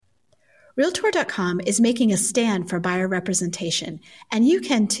Realtor.com is making a stand for buyer representation, and you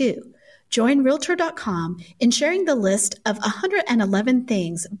can too. Join Realtor.com in sharing the list of 111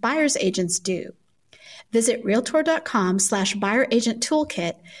 things buyer's agents do. Visit Realtor.com/buyer agent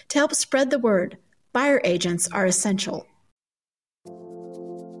toolkit to help spread the word. Buyer agents are essential.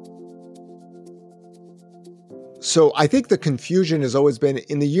 So I think the confusion has always been,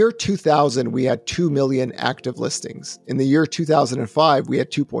 in the year 2000, we had 2 million active listings. In the year 2005, we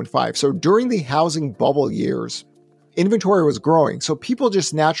had 2.5. So during the housing bubble years, inventory was growing. So people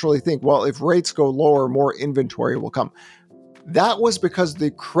just naturally think, well, if rates go lower, more inventory will come. That was because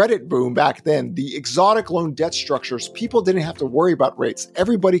the credit boom back then, the exotic loan debt structures, people didn't have to worry about rates.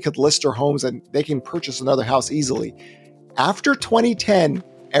 Everybody could list their homes and they can purchase another house easily. After 2010,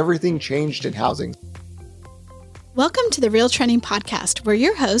 everything changed in housing. Welcome to the Real Trending Podcast, where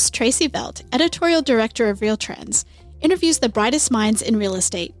your host, Tracy Velt, editorial director of Real Trends, interviews the brightest minds in real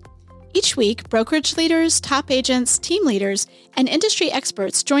estate. Each week, brokerage leaders, top agents, team leaders, and industry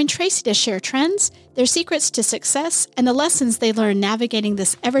experts join Tracy to share trends, their secrets to success, and the lessons they learn navigating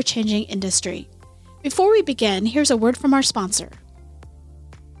this ever-changing industry. Before we begin, here's a word from our sponsor.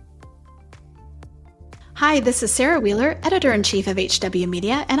 Hi, this is Sarah Wheeler, Editor-in-Chief of HW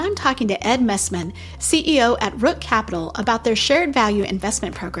Media, and I'm talking to Ed Messman, CEO at Rook Capital, about their Shared Value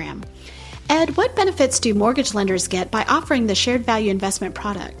Investment Program. Ed, what benefits do mortgage lenders get by offering the Shared Value Investment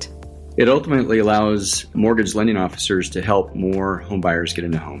product? It ultimately allows mortgage lending officers to help more homebuyers get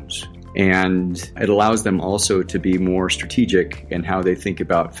into homes. And it allows them also to be more strategic in how they think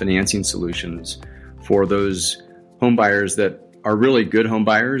about financing solutions for those homebuyers that are really good home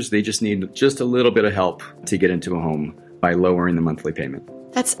buyers. They just need just a little bit of help to get into a home by lowering the monthly payment.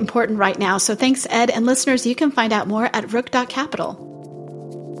 That's important right now. So thanks, Ed. And listeners, you can find out more at rook.capital.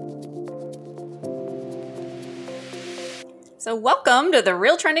 So welcome to the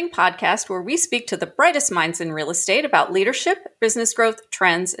Real Trending Podcast, where we speak to the brightest minds in real estate about leadership, business growth,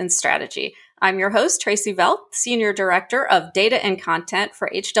 trends, and strategy. I'm your host, Tracy Velt, Senior Director of Data and Content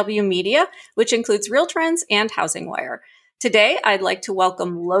for HW Media, which includes Real Trends and HousingWire. Today, I'd like to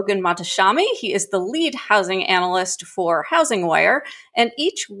welcome Logan Mohtashami. He is the lead housing analyst for HousingWire, and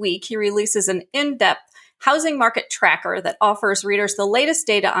each week he releases an in-depth housing market tracker that offers readers the latest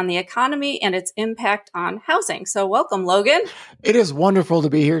data on the economy and its impact on housing. So welcome, Logan. It is wonderful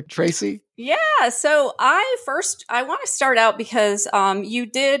to be here, Tracy. Yeah, so I want to start out because you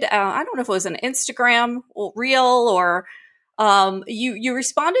did, I don't know if it was an Instagram reel or you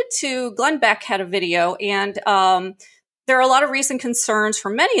responded to Glenn Beck had a video, and there are a lot of recent concerns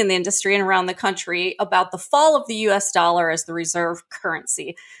from many in the industry and around the country about the fall of the U.S. dollar as the reserve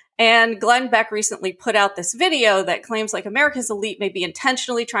currency. And Glenn Beck recently put out this video that claims like America's elite may be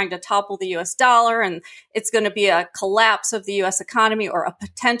intentionally trying to topple the U.S. dollar, and it's going to be a collapse of the U.S. economy or a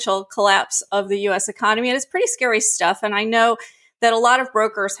potential collapse of the U.S. economy. And it's pretty scary stuff. And I know that a lot of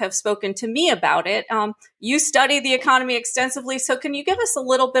brokers have spoken to me about it. You study the economy extensively. So can you give us a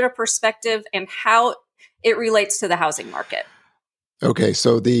little bit of perspective and how it relates to the housing market? Okay,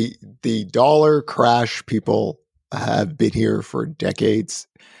 so the dollar crash people have been here for decades.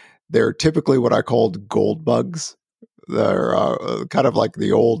 They're typically what I called gold bugs. They're kind of like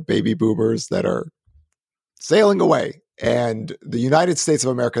the old baby boomers that are sailing away. And the United States of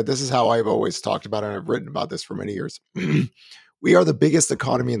America, this is how I've always talked about it, and I've written about this for many years. We are the biggest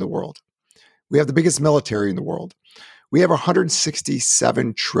economy in the world. We have the biggest military in the world. We have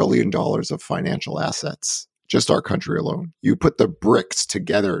 $167 trillion of financial assets, just our country alone. You put the BRICS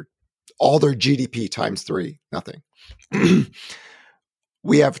together, all their GDP times 3, nothing.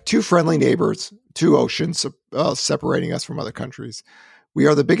 We have 2 friendly neighbors, 2 oceans separating us from other countries. We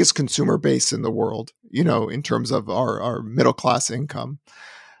are the biggest consumer base in the world, in terms of our middle-class income.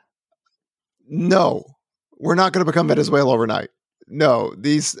 No, we're not going to become Venezuela overnight. No,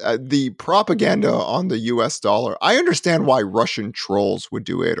 the propaganda on the U.S. dollar, I understand why Russian trolls would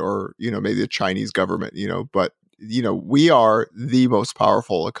do it, or, maybe the Chinese government, but, we are the most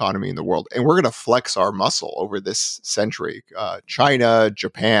powerful economy in the world, and we're going to flex our muscle over this century. China,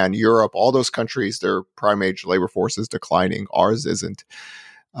 Japan, Europe, all those countries, their prime age labor force is declining. Ours isn't.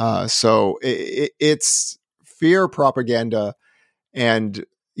 So it's fear propaganda. And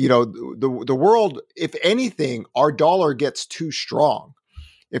the world, if anything, our dollar gets too strong.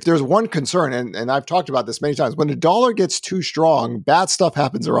 If there's one concern, and I've talked about this many times, when the dollar gets too strong, bad stuff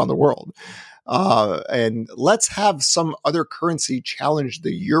happens around the world. And let's have some other currency challenge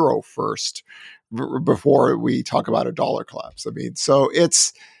the euro first before we talk about a dollar collapse. I mean, so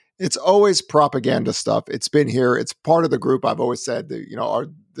it's always propaganda stuff. It's been here. It's part of the group. I've always said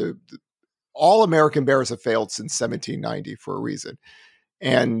that, all American bears have failed since 1790 for a reason.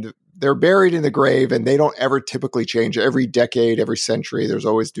 and they're buried in the grave, and they don't ever typically change. Every decade, every century, there's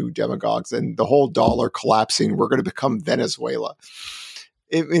always new demagogues, and the whole dollar collapsing, we're going to become Venezuela.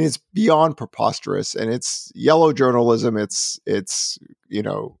 It's beyond preposterous, and it's yellow journalism. It's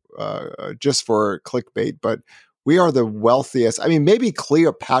just for clickbait, but we are the wealthiest. I mean, maybe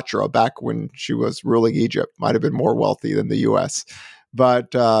Cleopatra back when she was ruling Egypt might have been more wealthy than the U.S.,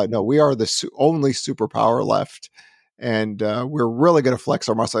 but no, we are the only superpower left. And we're really going to flex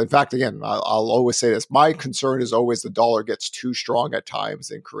our muscle. In fact, again, I'll always say this. My concern is always the dollar gets too strong at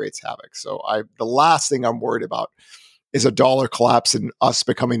times and creates havoc. So the last thing I'm worried about is a dollar collapse and us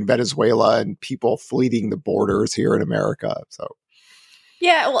becoming Venezuela and people fleeing the borders here in America. So,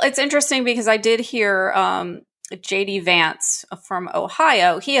 yeah, well, it's interesting because I did hear J.D. Vance from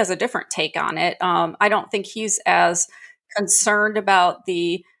Ohio. He has a different take on it. I don't think he's as concerned about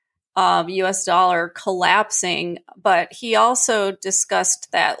the U.S. dollar collapsing, but he also discussed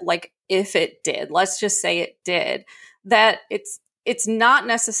that, like, if it did, let's just say it did, that it's not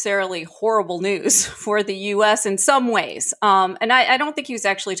necessarily horrible news for the U.S. in some ways. And I don't think he was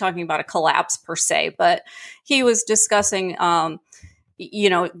actually talking about a collapse per se, but he was discussing,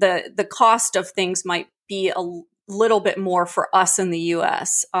 the cost of things might be a little bit more for us in the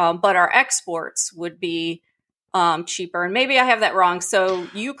U.S., but our exports would be cheaper. And maybe I have that wrong. So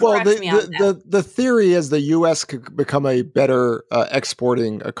you correct me on that. The theory is the U.S. could become a better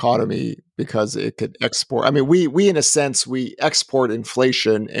exporting economy because it could export. I mean, we in a sense, we export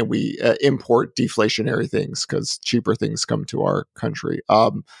inflation and we import deflationary things because cheaper things come to our country.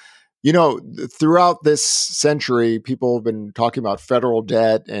 Throughout this century, people have been talking about federal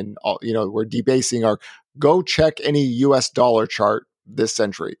debt and, we're debasing go check any U.S. dollar chart this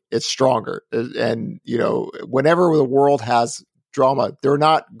century. It's stronger. And, whenever the world has drama, they're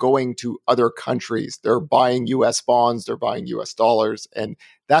not going to other countries. They're buying U.S. bonds, they're buying U.S. dollars, and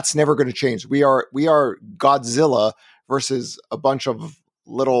that's never going to change. We are Godzilla versus a bunch of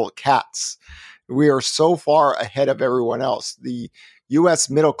little cats. We are so far ahead of everyone else. The U.S.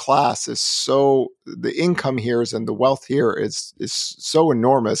 middle class the income here and the wealth here is so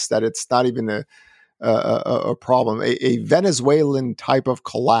enormous that it's not even a problem. A Venezuelan type of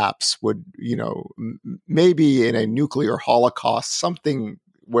collapse would, maybe in a nuclear holocaust, something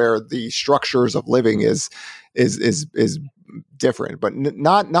where the structures of living is different, but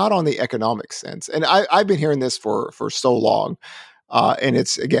not on the economic sense. And I've been hearing this for so long, and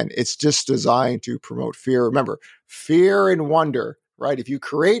it's just designed to promote fear. Remember, fear and wonder. Right? If you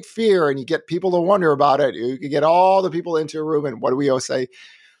create fear and you get people to wonder about it, you can get all the people into a room. And what do we always say?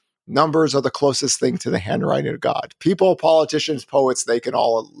 Numbers are the closest thing to the handwriting of God. People, politicians, poets, they can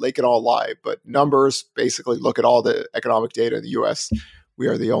all lie, but numbers basically look at all the economic data in the U.S. We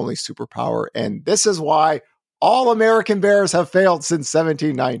are the only superpower, and this is why all American bears have failed since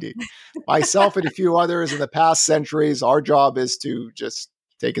 1790. Myself and a few others in the past centuries, our job is to just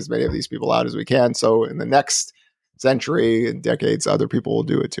take as many of these people out as we can. So in the next century and decades, other people will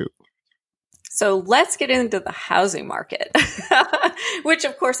do it too. So let's get into the housing market, which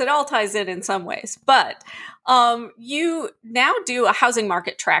of course it all ties in some ways. But you now do a housing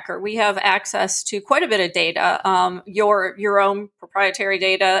market tracker. We have access to quite a bit of data, your own proprietary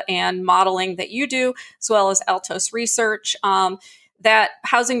data and modeling that you do, as well as Altos Research. That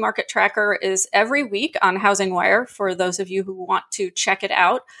housing market tracker is every week on Housing Wire for those of you who want to check it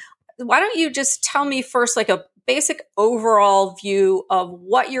out. Why don't you just tell me first, like a basic overall view of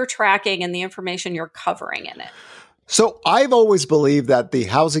what you're tracking and the information you're covering in it? So I've always believed that the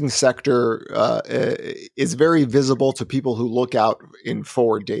housing sector is very visible to people who look out in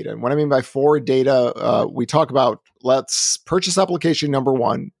forward data. And what I mean by forward data, we talk about let's purchase application number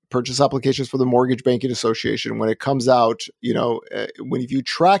one, purchase applications for the Mortgage Banking Association. When it comes out, if you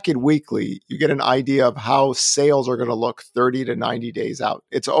track it weekly, you get an idea of how sales are going to look 30 to 90 days out.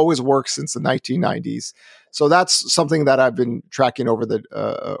 It's always worked since the 1990s. So that's something that I've been tracking over the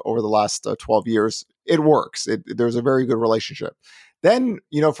last 12 years. It works. There's a very good relationship. Then,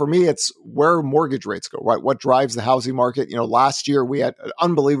 for me, it's where mortgage rates go, right? What drives the housing market? Last year we had an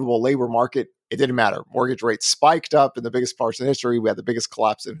unbelievable labor market. It didn't matter. Mortgage rates spiked up in the biggest parts in history. We had the biggest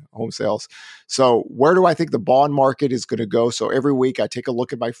collapse in home sales. So where do I think the bond market is going to go? So every week I take a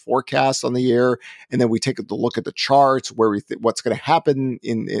look at my forecast on the year, and then we take a look at the charts where what's going to happen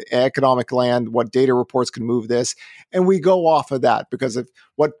in economic land, what data reports can move this. And we go off of that because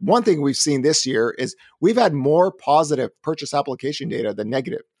one thing we've seen this year is we've had more positive purchase application data than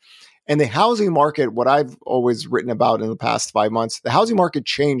negative. And the housing market, what I've always written about in the past 5 months, the housing market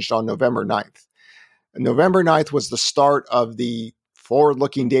changed on November 9th. And November 9th was the start of the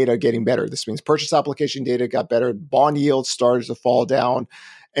forward-looking data getting better. This means purchase application data got better, bond yields started to fall down.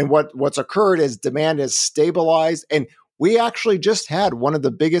 And what's occurred is demand has stabilized. And we actually just had one of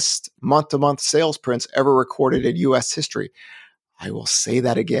the biggest month-to-month sales prints ever recorded in U.S. history. I will say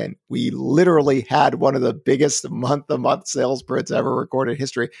that again. We literally had one of the biggest month-to-month sales prints ever recorded in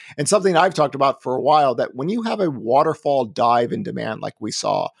history. And something I've talked about for a while, that when you have a waterfall dive in demand like we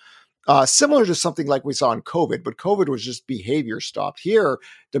saw, similar to something like we saw in COVID, but COVID was just behavior stopped. Here,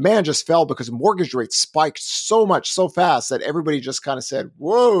 demand just fell because mortgage rates spiked so much, so fast that everybody just kind of said,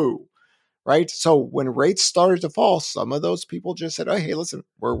 whoa, right? So when rates started to fall, some of those people just said, oh, hey, listen,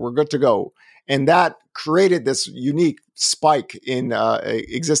 we're good to go. And that created this unique spike in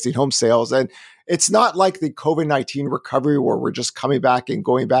existing home sales. And it's not like the COVID-19 recovery where we're just coming back and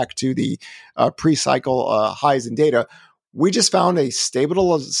going back to the pre-cycle highs in data. We just found a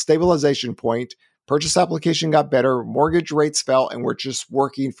stabilization point. Purchase application got better, mortgage rates fell, and we're just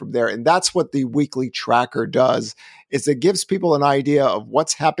working from there. And that's what the weekly tracker does, is it gives people an idea of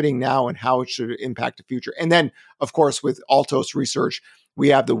what's happening now and how it should impact the future. And then, of course, with Altos Research, we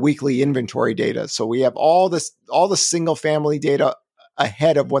have the weekly inventory data. So we have all the single family data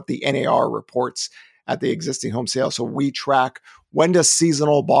ahead of what the NAR reports at the existing home sale. So we track, when does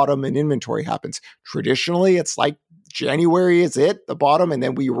seasonal bottom in inventory happens. Traditionally, it's like January is the bottom, and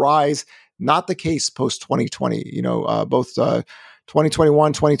then we rise. Not the case post 2020. Both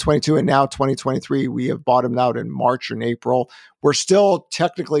 2021, 2022, and now 2023, we have bottomed out in March and April. We're still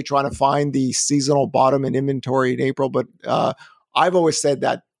technically trying to find the seasonal bottom in inventory in April, but I've always said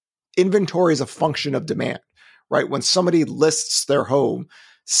that inventory is a function of demand, right? When somebody lists their home,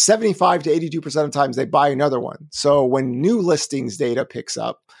 75 to 82% of the times they buy another one. So when new listings data picks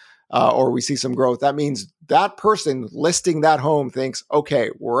up, or we see some growth, that means that person listing that home thinks, okay,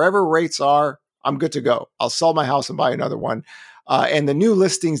 wherever rates are, I'm good to go. I'll sell my house and buy another one. And the new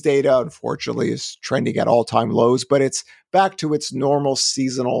listings data, unfortunately, is trending at all-time lows, but it's back to its normal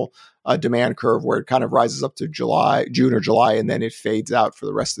seasonal demand curve where it kind of rises up to June or July, and then it fades out for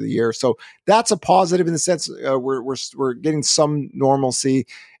the rest of the year. So that's a positive in the sense we're getting some normalcy.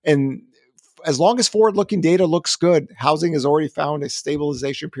 And as long as forward-looking data looks good, housing has already found a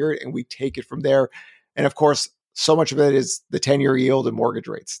stabilization period, and we take it from there. And of course, so much of it is the 10-year yield and mortgage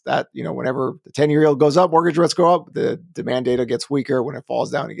rates. That, whenever the 10-year yield goes up, mortgage rates go up, the demand data gets weaker. When it falls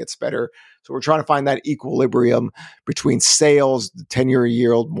down, it gets better. So we're trying to find that equilibrium between sales, the 10-year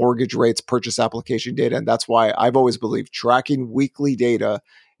yield, mortgage rates, purchase application data. And that's why I've always believed tracking weekly data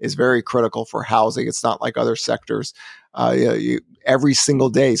is very critical for housing. It's not like other sectors. Every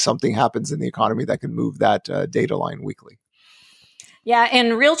single day, something happens in the economy that can move that data line weekly. Yeah,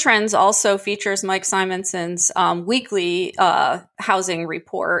 and Real Trends also features Mike Simonson's weekly housing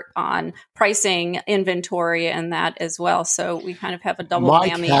report on pricing, inventory, and that as well. So we kind of have a double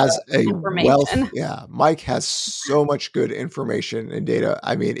whammy. Mike has a information. Mike has so much good information and data.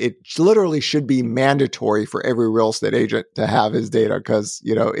 I mean, it literally should be mandatory for every real estate agent to have his data because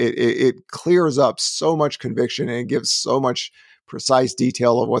it clears up so much conviction and it gives so much precise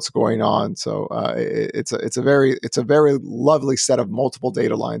detail of what's going on. So it's a very lovely set of multiple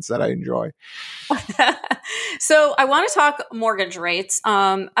data lines that I enjoy. So I want to talk mortgage rates.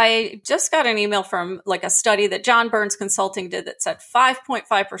 I just got an email from a study that John Burns Consulting did that said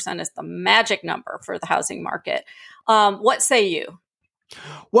 5.5% is the magic number for the housing market. What say you?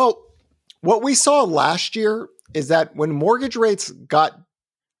 Well, what we saw last year is that when mortgage rates got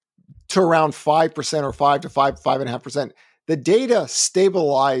to around 5% or 5 to 5.5%, the data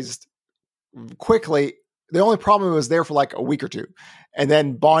stabilized quickly. The only problem was there for a week or two. And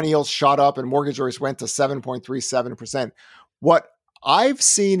then bond yields shot up and mortgage rates went to 7.37%. What I've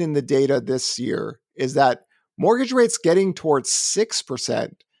seen in the data this year is that mortgage rates getting towards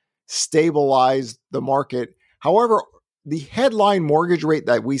 6% stabilized the market. However, the headline mortgage rate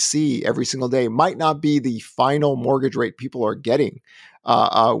that we see every single day might not be the final mortgage rate people are getting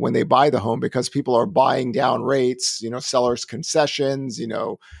when they buy the home, because people are buying down rates, sellers concessions,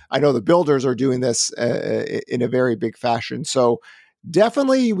 I know the builders are doing this in a very big fashion. So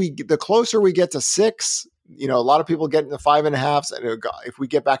definitely the closer we get to 6, a lot of people get into 5.5s. And if we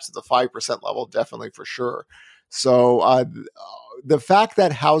get back to the 5% level, definitely for sure. So the fact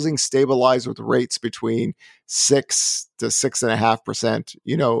that housing stabilized with rates between 6 to 6.5%,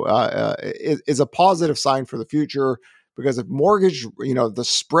 is a positive sign for the future. Because if mortgage, the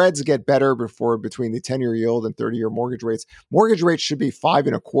spreads get better between the 10-year yield and 30-year mortgage rates should be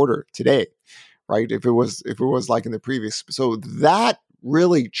 5.25 today, right? If it was like in the previous. So that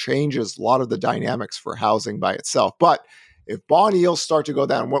really changes a lot of the dynamics for housing by itself. But if bond yields start to go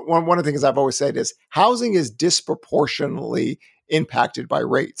down, one of the things I've always said is housing is disproportionately impacted by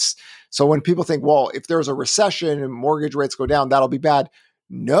rates. So when people think, well, if there's a recession and mortgage rates go down, that'll be bad.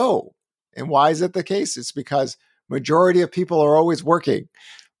 No. And why is it the case? It's because majority of people are always working,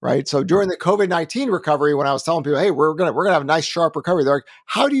 right? So during the COVID-19 recovery, when I was telling people, hey, we're gonna have a nice sharp recovery, they're like,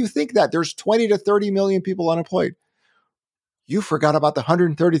 how do you think that? There's 20 to 30 million people unemployed. You forgot about the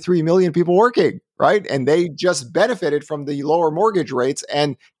 133 million people working, right? And they just benefited from the lower mortgage rates.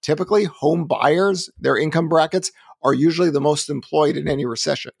 And typically home buyers, their income brackets are usually the most employed in any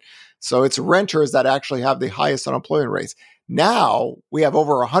recession. So it's renters that actually have the highest unemployment rates. Now we have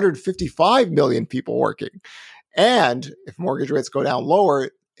over 155 million people working. And if mortgage rates go down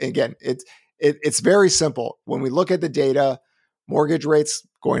lower, again, it's very simple. When we look at the data, mortgage rates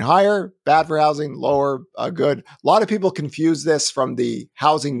going higher, bad for housing, lower, good. A lot of people confuse this from the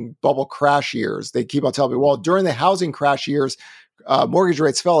housing bubble crash years. They keep on telling me, well, during the housing crash years, mortgage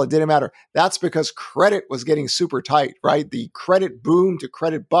rates fell. It didn't matter. That's because credit was getting super tight, right? The credit boom to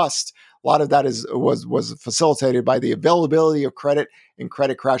credit bust. A lot of that was facilitated by the availability of credit and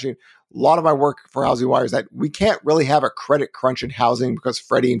credit crashing. A lot of my work for Housing Wire is that we can't really have a credit crunch in housing because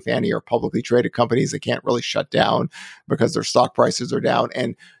Freddie and Fannie are publicly traded companies. They can't really shut down because their stock prices are down.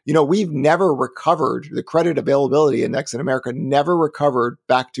 And, we've never recovered. The credit availability index in America never recovered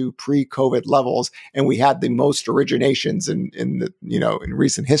back to pre-COVID levels. And we had the most originations in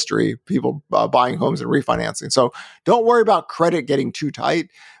recent history, people buying homes and refinancing. So don't worry about credit getting too tight,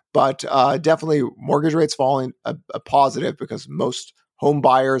 but definitely mortgage rates falling a positive because most home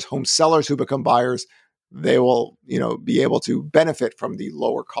buyers, home sellers who become buyers, they will, be able to benefit from the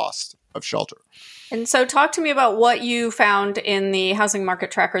lower cost of shelter. And so talk to me about what you found in the housing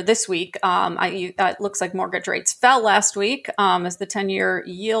market tracker this week. It looks like mortgage rates fell last week as the 10-year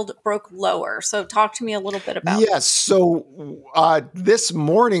yield broke lower. So talk to me a little bit about that. Yes. So this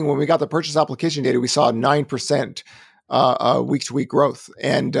morning when we got the purchase application data, we saw 9% week-to-week growth.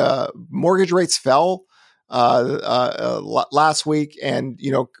 And mortgage rates fell last week, and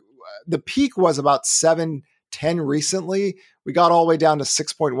the peak was about 7.10 recently. We got all the way down to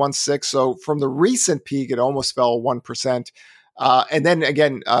 6.16. So from the recent peak, it almost fell 1%. And then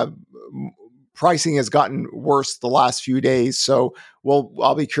again, pricing has gotten worse the last few days. So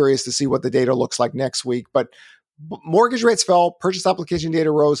I'll be curious to see what the data looks like next week. But mortgage rates fell, purchase application data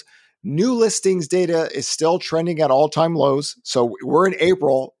rose. New listings data is still trending at all-time lows. So we're in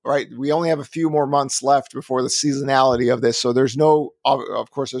April, right? We only have a few more months left before the seasonality of this. So there's no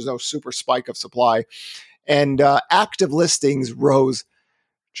super spike of supply. And active listings rose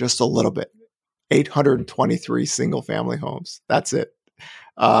just a little bit, 823 single-family homes. That's it.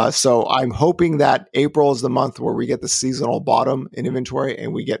 So I'm hoping that April is the month where we get the seasonal bottom in inventory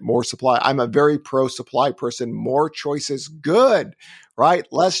and we get more supply. I'm a very pro-supply person. More choices, good, right?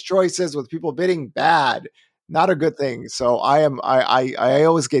 Less choices with people bidding, bad. Not a good thing. So I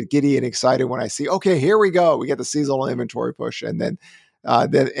always get giddy and excited when I see, okay, here we go. We get the seasonal inventory push. And then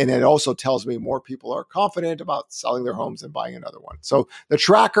it also tells me more people are confident about selling their homes and buying another one. So the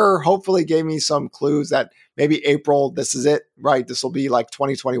tracker hopefully gave me some clues that maybe April, this is it, right? This will be like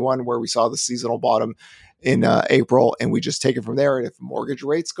 2021 where we saw the seasonal bottom in April, and we just take it from there. And if mortgage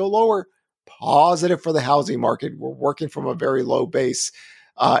rates go lower, positive for the housing market. We're working from a very low base.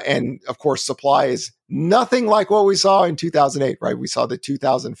 And of course, supply is nothing like what we saw in 2008, right? We saw the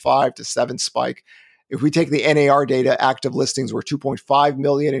 2005 to 7 spike. If we take the NAR data, active listings were 2.5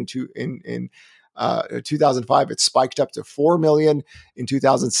 million in 2005. It spiked up to 4 million in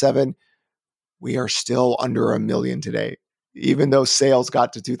 2007. We are still under 1 million today. Even though sales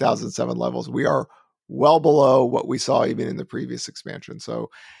got to 2007 levels, we are well below what we saw even in the previous expansion. So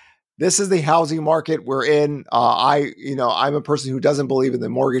this is the housing market we're in. I'm a person who doesn't believe in the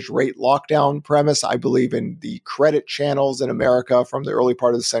mortgage rate lockdown premise. I believe in the credit channels in America from the early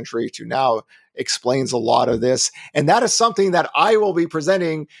part of the century to now explains a lot of this. And that is something that I will be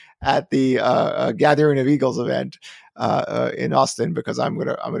presenting at the Gathering of Eagles event in Austin, because I'm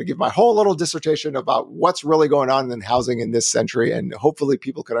gonna give my whole little dissertation about what's really going on in housing in this century. And hopefully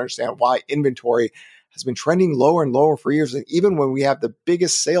people can understand why inventory has been trending lower and lower for years. And even when we have the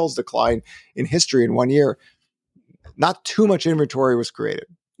biggest sales decline in history in 1 year, not too much inventory was created.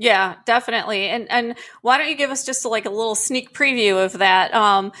 Yeah, definitely. And why don't you give us just a little sneak preview of that?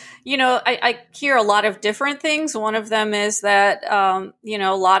 I hear a lot of different things. One of them is that, a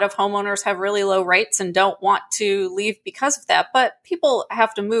lot of homeowners have really low rates and don't want to leave because of that. But people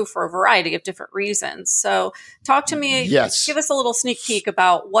have to move for a variety of different reasons. So talk to me. Yes. Give us a little sneak peek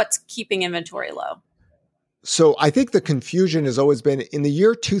about what's keeping inventory low. So I think the confusion has always been, in the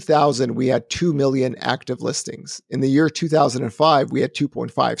year 2000, we had 2 million active listings. In the year 2005, we had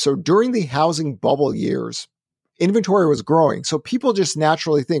 2.5. So during the housing bubble years, inventory was growing. So people just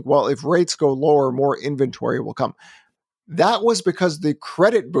naturally think, well, if rates go lower, more inventory will come. That was because the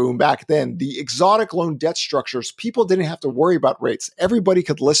credit boom back then, the exotic loan debt structures, people didn't have to worry about rates. Everybody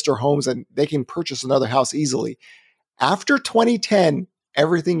could list their homes and they can purchase another house easily. After 2010,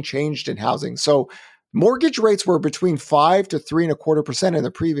 everything changed in housing. So mortgage rates were between 5 to 3.25% in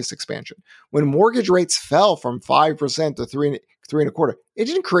the previous expansion. When mortgage rates fell from 5% to 3.25%, it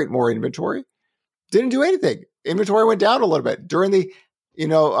didn't create more inventory. Didn't do anything. Inventory went down a little bit. During the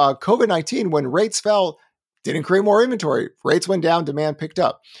COVID-19, when rates fell, didn't create more inventory. Rates went down, demand picked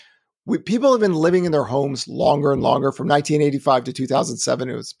up. People have been living in their homes longer and longer. From 1985 to 2007,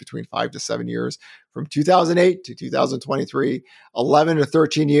 it was between 5 to 7 years. From 2008 to 2023, 11 to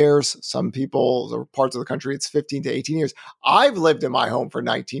 13 years. Some people, or parts of the country, it's 15 to 18 years. I've lived in my home for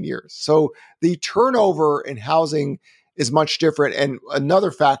 19 years. So the turnover in housing is much different. And another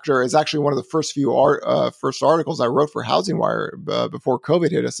factor is actually one of the first first articles I wrote for Housing Wire before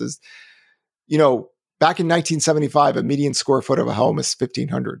COVID hit us is, back in 1975, a median square foot of a home is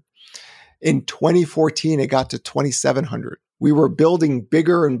 1,500. In 2014, it got to 2,700. We were building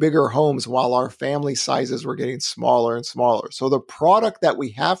bigger and bigger homes while our family sizes were getting smaller and smaller. So the product that we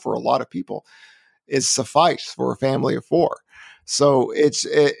have for a lot of people is suffice for a family of four. So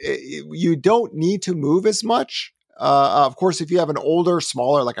you don't need to move as much. Of course, if you have an older,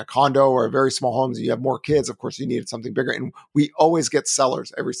 smaller, like a condo or a very small home, you have more kids, of course, you needed something bigger. And we always get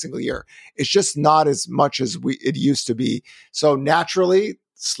sellers every single year. It's just not as much as it used to be. So naturally,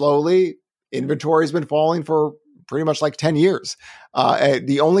 slowly, inventory has been falling for pretty much like 10 years.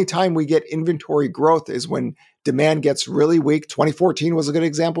 The only time we get inventory growth is when demand gets really weak. 2014 was a good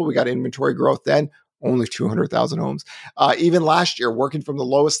example. We got inventory growth then, only 200,000 homes. Even last year, working from the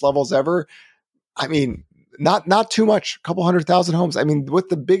lowest levels ever, I mean, not too much, a couple 100,000 homes. I mean, with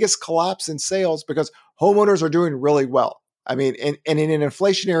the biggest collapse in sales because homeowners are doing really well. I mean, and in an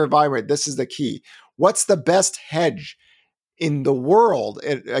inflationary environment, this is the key. What's the best hedge in the world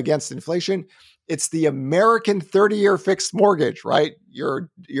against inflation? It's the American 30-year fixed mortgage, right? Your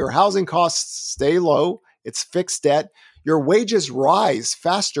housing costs stay low. It's fixed debt. Your wages rise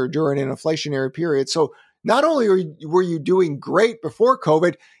faster during an inflationary period. So not only were you doing great before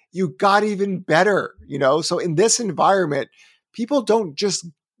COVID, you got even better, So in this environment, people don't just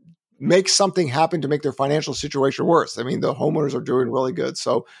make something happen to make their financial situation worse. I mean, the homeowners are doing really good.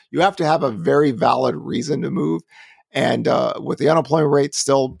 So you have to have a very valid reason to move. And with the unemployment rate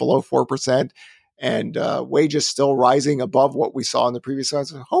still below 4% and wages still rising above what we saw in the previous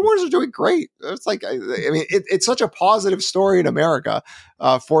months, homeowners are doing great. It's like, it's such a positive story in America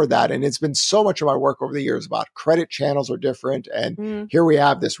for that. And it's been so much of my work over the years about credit channels are different. And here we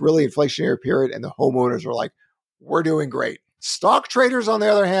have this really inflationary period and the homeowners are like, we're doing great. Stock traders, on the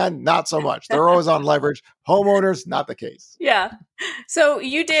other hand, not so much. They're always on leverage. Homeowners, not the case. Yeah. So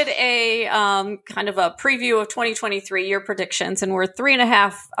you did a kind of a preview of 2023, your predictions, and we're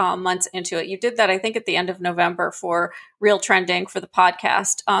 3.5 months into it. You did that, I think, at the end of November for Real Trending for the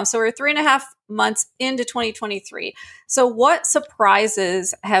podcast. So we're 3.5 months into 2023. So what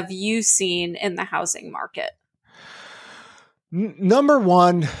surprises have you seen in the housing market? Number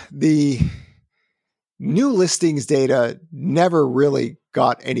one, the new listings data never really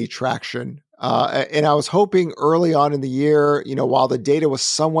got any traction. And I was hoping early on in the year, while the data was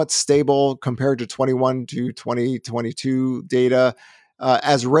somewhat stable compared to 21 to 2022 data,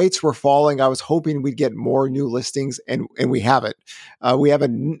 as rates were falling, I was hoping we'd get more new listings, and we haven't.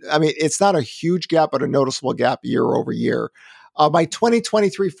 It's not a huge gap, but a noticeable gap year over year. My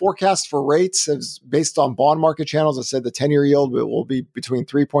 2023 forecast for rates is based on bond market channels. I said the 10-year yield will be between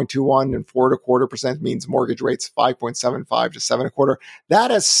 3.21 and 4.25%, means mortgage rates 5.75 to 7.25. That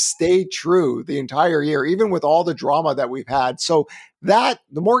has stayed true the entire year, even with all the drama that we've had. So the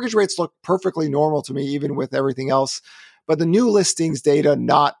mortgage rates look perfectly normal to me, even with everything else. But the new listings data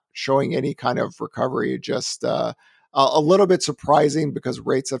not showing any kind of recovery, just a little bit surprising because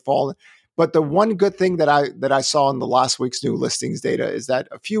rates have fallen. But the one good thing that I saw in the last week's new listings data is that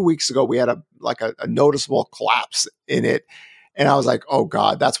a few weeks ago we had a noticeable collapse in it, and I was like, oh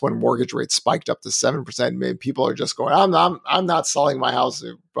God, that's when mortgage rates spiked up to 7%. Maybe people are just going, I'm not selling my house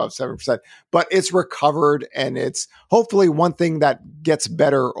above 7%. But it's recovered, and it's hopefully one thing that gets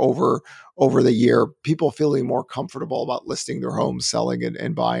better over the year. People feeling more comfortable about listing their homes, selling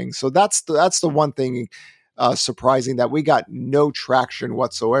and buying. So that's the one thing. Surprising that we got no traction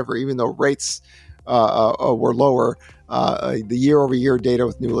whatsoever, even though rates were lower. The year-over-year data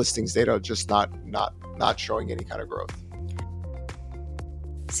with new listings data just not showing any kind of growth.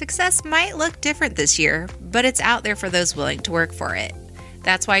 Success might look different this year, but it's out there for those willing to work for it.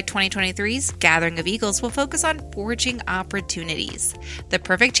 That's why 2023's Gathering of Eagles will focus on forging opportunities, the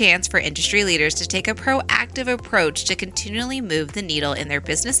perfect chance for industry leaders to take a proactive approach to continually move the needle in their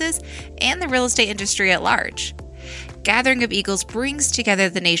businesses and the real estate industry at large. Gathering of Eagles brings together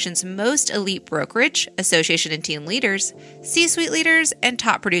the nation's most elite brokerage, association and team leaders, C-suite leaders, and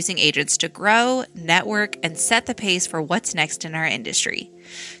top producing agents to grow, network, and set the pace for what's next in our industry.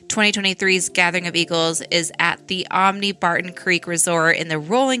 2023's Gathering of Eagles is at the Omni Barton Creek Resort in the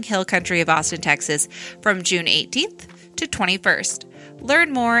rolling hill country of Austin, Texas from June 18th to 21st.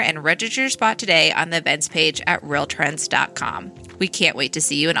 Learn more and register your spot today on the events page at realtrends.com. We can't wait to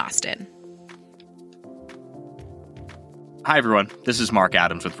see you in Austin. Hi, everyone. This is Mark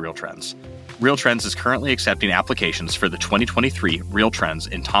Adams with Real Trends. Real Trends is currently accepting applications for the 2023 Real Trends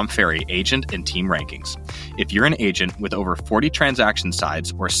in Tom Ferry Agent and Team Rankings. If you're an agent with over 40 transaction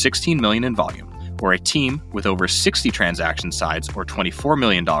sides or $16 million in volume, or a team with over 60 transaction sides or $24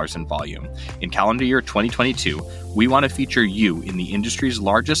 million in volume, in calendar year 2022, we want to feature you in the industry's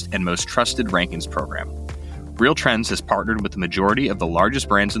largest and most trusted rankings program. Real Trends has partnered with the majority of the largest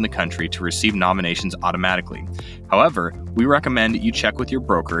brands in the country to receive nominations automatically. However, we recommend you check with your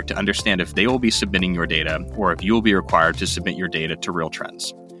broker to understand if they will be submitting your data or if you will be required to submit your data to Real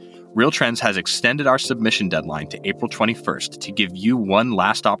Trends. Real Trends has extended our submission deadline to April 21st to give you one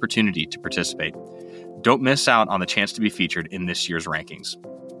last opportunity to participate. Don't miss out on the chance to be featured in this year's rankings.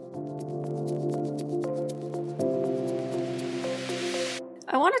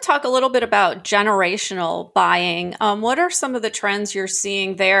 I want to talk a little bit about generational buying. What are some of the trends you're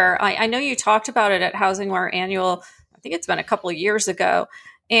seeing there? I know you talked about it at HousingWire Annual, I think it's been a couple of years ago.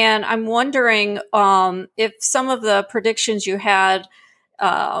 And I'm wondering if some of the predictions you had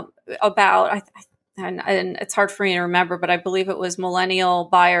about, and it's hard for me to remember, but I believe it was millennial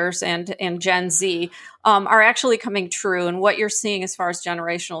buyers and Gen Z are actually coming true, and what you're seeing as far as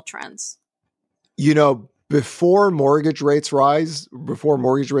generational trends. Before mortgage rates rose,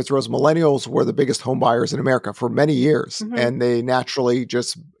 millennials were the biggest home buyers in America for many years. Mm-hmm. And they naturally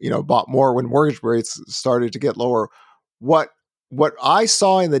just, bought more when mortgage rates started to get lower. What I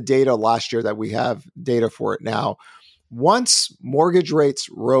saw in the data last year, that we have data for it now, once mortgage rates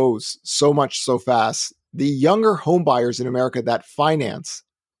rose so much so fast, the younger home buyers in America that finance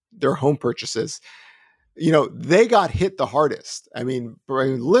their home purchases, they got hit the hardest. I mean,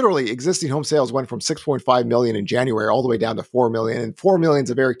 literally existing home sales went from 6.5 million in January all the way down to 4 million. And 4 million is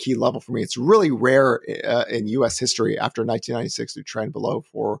a very key level for me. It's really rare in U.S. history after 1996 to trend below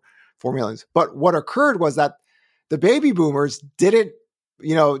 4 million. But what occurred was that the baby boomers didn't,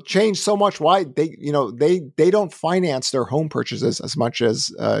 change so much. Why? They don't finance their home purchases as much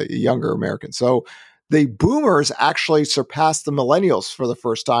as younger Americans. So the boomers actually surpassed the millennials for the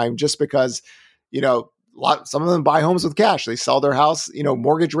first time, just because, some of them buy homes with cash. They sell their house,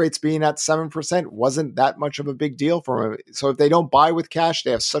 mortgage rates being at 7% wasn't that much of a big deal for them. So if they don't buy with cash,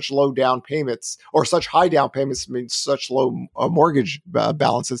 they have such low down payments, or such high down payments, means such low mortgage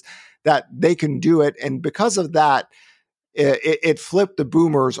balances, that they can do it. And because of that, it flipped the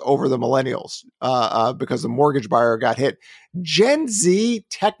boomers over the millennials because the mortgage buyer got hit. Gen Z,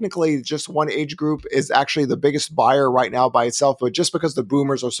 technically just one age group, is actually the biggest buyer right now by itself. But just because the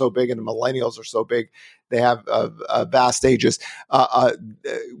boomers are so big and the millennials are so big, they have vast ages.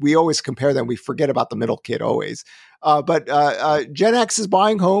 We always compare them. We forget about the middle kid always. But Gen X is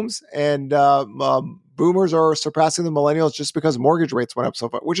buying homes, and boomers are surpassing the millennials just because mortgage rates went up so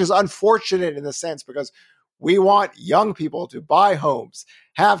far, which is unfortunate in the sense, because we want young people to buy homes,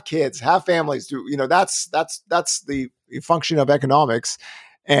 have kids, have families. That's the function of economics,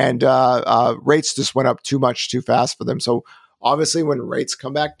 and rates just went up too much, too fast for them. So obviously, when rates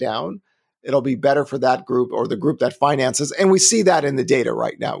come back down, it'll be better for that group, or the group that finances. And we see that in the data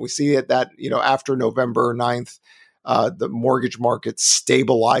right now. We see it that after November 9th, the mortgage market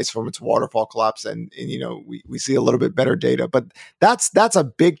stabilized from its waterfall collapse, and we see a little bit better data. But that's a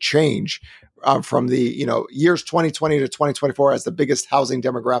big change. From the years 2020 to 2024 as the biggest housing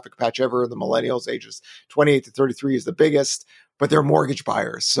demographic patch ever. The millennials ages 28 to 33 is the biggest, but they're mortgage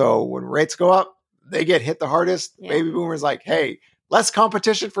buyers. So when rates go up, they get hit the hardest. Yeah. Baby boomers like, hey, less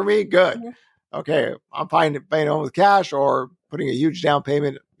competition for me. Good. Mm-hmm. Okay, I'm paying home with cash or putting a huge down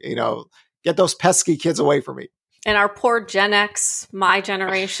payment. Get those pesky kids away from me. And our poor Gen X, my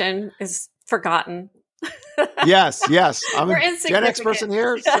generation, is forgotten. Yes. I'm a Gen X person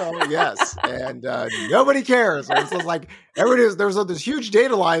here, so yes. And nobody cares. It's like there's this huge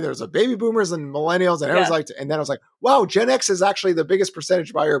data line. There's a baby boomers and millennials, and everyone's and then I was like, wow, Gen X is actually the biggest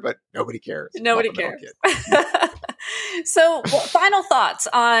percentage buyer, but nobody cares. Nobody cares. So, final thoughts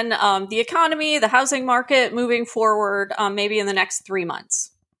on the economy, the housing market moving forward, maybe in the next 3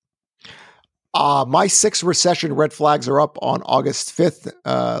 months. My 6 recession red flags are up on August 5th,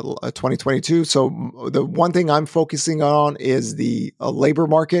 2022. So the one thing I'm focusing on is the labor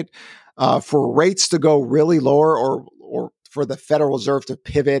market. For rates to go really lower or for the Federal Reserve to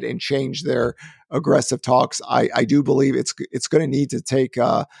pivot and change their aggressive talks, I do believe it's going to need to take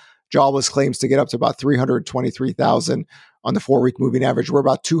jobless claims to get up to about 323,000 on the 4-week moving average. We're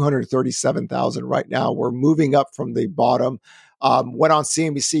about 237,000 right now. We're moving up from the bottom. Went on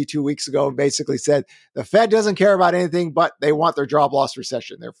CNBC 2 weeks ago and basically said the Fed doesn't care about anything, but they want their job loss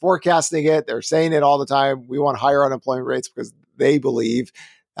recession. They're forecasting it. They're saying it all the time. We want higher unemployment rates because they believe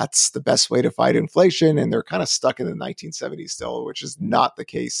that's the best way to fight inflation. And they're kind of stuck in the 1970s still, which is not the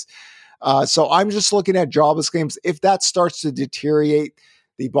case. So I'm just looking at jobless claims. If that starts to deteriorate,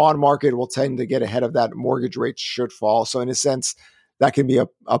 the bond market will tend to get ahead of that. Mortgage rates should fall. So in a sense, that can be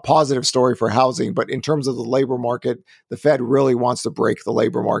a positive story for housing. But in terms of the labor market, the Fed really wants to break the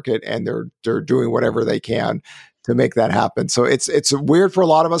labor market, and they're doing whatever they can to make that happen. So it's weird for a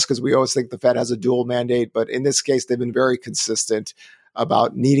lot of us because we always think the Fed has a dual mandate. But in this case, they've been very consistent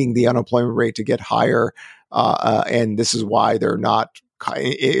about needing the unemployment rate to get higher. And this is why they're not.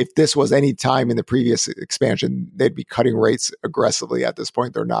 If this was any time in the previous expansion, they'd be cutting rates aggressively. At this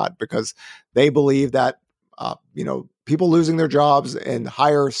point, they're not, because they believe that people losing their jobs and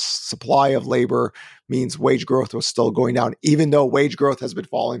higher supply of labor means wage growth was still going down, even though wage growth has been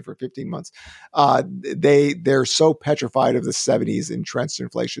falling for 15 months. They're so petrified of the 70s entrenched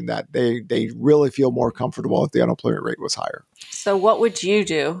inflation that they really feel more comfortable if the unemployment rate was higher. So what would you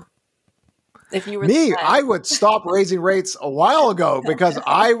do? If you were me, I would stop raising rates a while ago because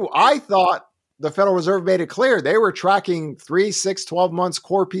I thought the Federal Reserve made it clear they were tracking 3, 6, 12 months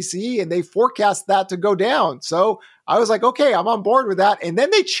core PCE, and they forecast that to go down. So I was like, okay, I'm on board with that. And then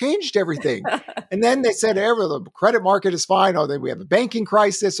they changed everything. And then they said, the credit market is fine. Oh, then we have a banking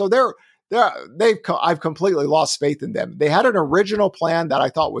crisis. So I've completely lost faith in them. They had an original plan that I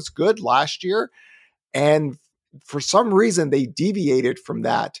thought was good last year. And for some reason, they deviated from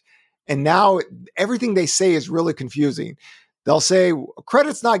that. And now everything they say is really confusing. They'll say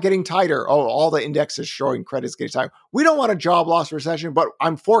credit's not getting tighter. Oh, all the indexes showing credit's getting tighter. We don't want a job loss recession, but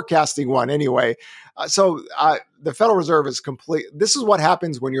I'm forecasting one anyway. So the Federal Reserve is complete. This is what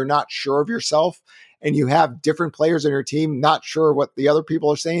happens when you're not sure of yourself and you have different players on your team, not sure what the other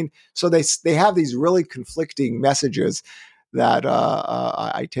people are saying. So they have these really conflicting messages that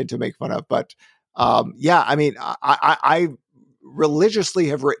I tend to make fun of. But I religiously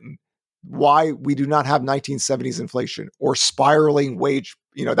have written why we do not have 1970s inflation or spiraling wage.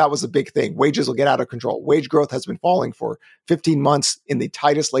 That was a big thing. Wages will get out of control. Wage growth has been falling for 15 months in the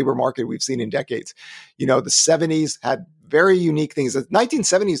tightest labor market we've seen in decades. The 70s had very unique things. The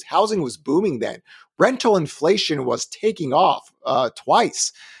 1970s, housing was booming then. Rental inflation was taking off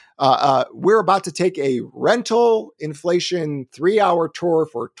twice. We're about to take a rental inflation 3-hour tour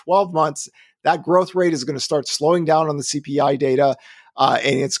for 12 months. That growth rate is going to start slowing down on the CPI data.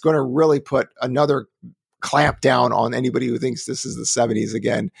 And it's going to really put another clamp down on anybody who thinks this is the 70s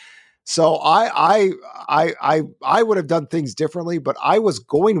again. So I would have done things differently, but I was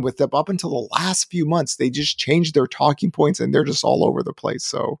going with them up until the last few months. They just changed their talking points and they're just all over the place.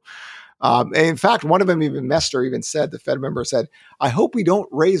 So in fact, one of them, the Fed member said, I hope we don't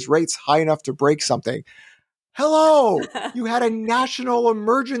raise rates high enough to break something. Hello, you had a national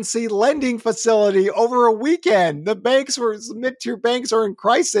emergency lending facility over a weekend. The mid-tier banks are in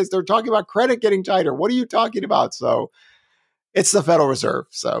crisis. They're talking about credit getting tighter. What are you talking about? So it's the Federal Reserve.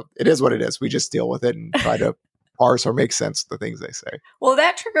 So it is what it is. We just deal with it and try to parse or make sense of the things they say. Well,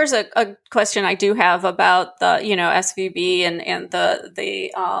 that triggers a question I do have about the, SVB and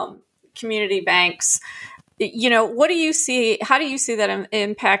the community banks. What do you see? How do you see that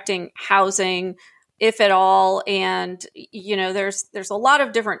impacting housing, if at all? And, there's a lot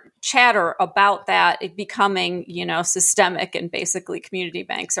of different chatter about that it becoming, systemic, and basically community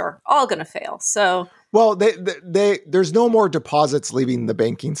banks are all going to fail. So, well, there's no more deposits leaving the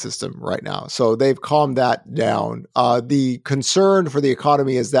banking system right now. So they've calmed that down. The concern for the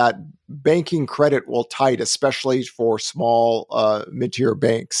economy is that banking credit will tight, especially for small mid-tier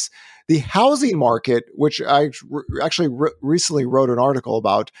banks. The housing market, which I actually recently wrote an article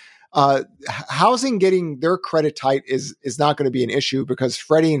about, housing getting their credit tight is not going to be an issue because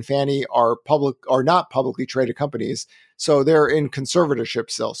Freddie and Fannie are not publicly traded companies. So they're in conservatorship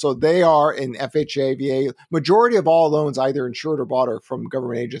still. So they are in FHA, VA. Majority of all loans either insured or bought are from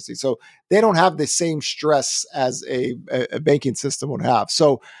government agencies. So they don't have the same stress as a banking system would have.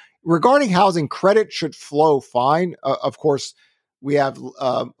 So regarding housing, credit should flow fine. Of course, we have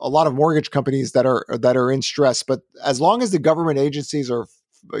a lot of mortgage companies that are in stress, but as long as the government agencies are,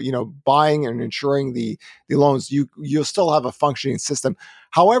 buying and insuring the loans, you'll still have a functioning system.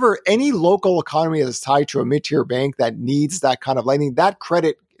 However, any local economy that is tied to a mid-tier bank that needs that kind of lending, that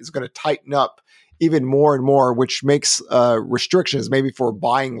credit is going to tighten up even more and more, which makes restrictions maybe for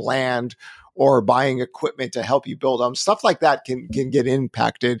buying land or buying equipment to help you build them. Stuff like that can get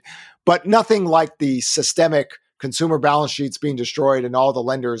impacted, but nothing like the systemic consumer balance sheets being destroyed and all the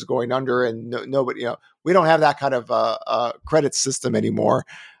lenders going under, and nobody, we don't have that kind of credit system anymore.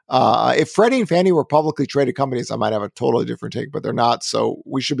 If Freddie and Fannie were publicly traded companies, I might have a totally different take, but they're not. So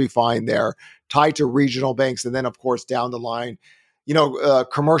we should be fine there, tied to regional banks. And then, of course, down the line,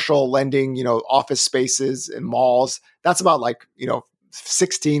 commercial lending, office spaces and malls, that's about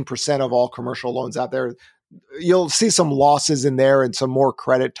 16% of all commercial loans out there. You'll see some losses in there and some more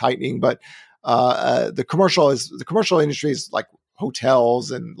credit tightening, but the commercial industry is like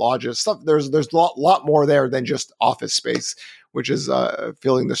hotels and lodges stuff. There's a lot more there than just office space, which is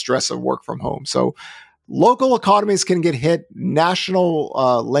feeling the stress of work from home. So local economies can get hit. National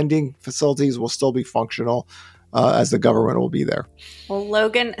lending facilities will still be functional as the government will be there. Well,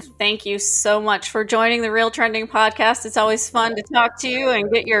 Logan, thank you so much for joining the Real Trending podcast. It's always fun to talk to you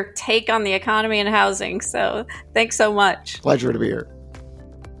and get your take on the economy and housing. So thanks so much. Pleasure to be here.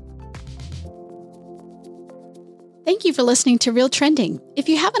 Thank you for listening to Real Trending. If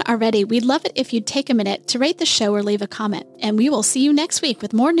you haven't already, we'd love it if you'd take a minute to rate the show or leave a comment, and we will see you next week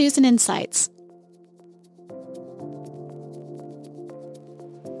with more news and insights.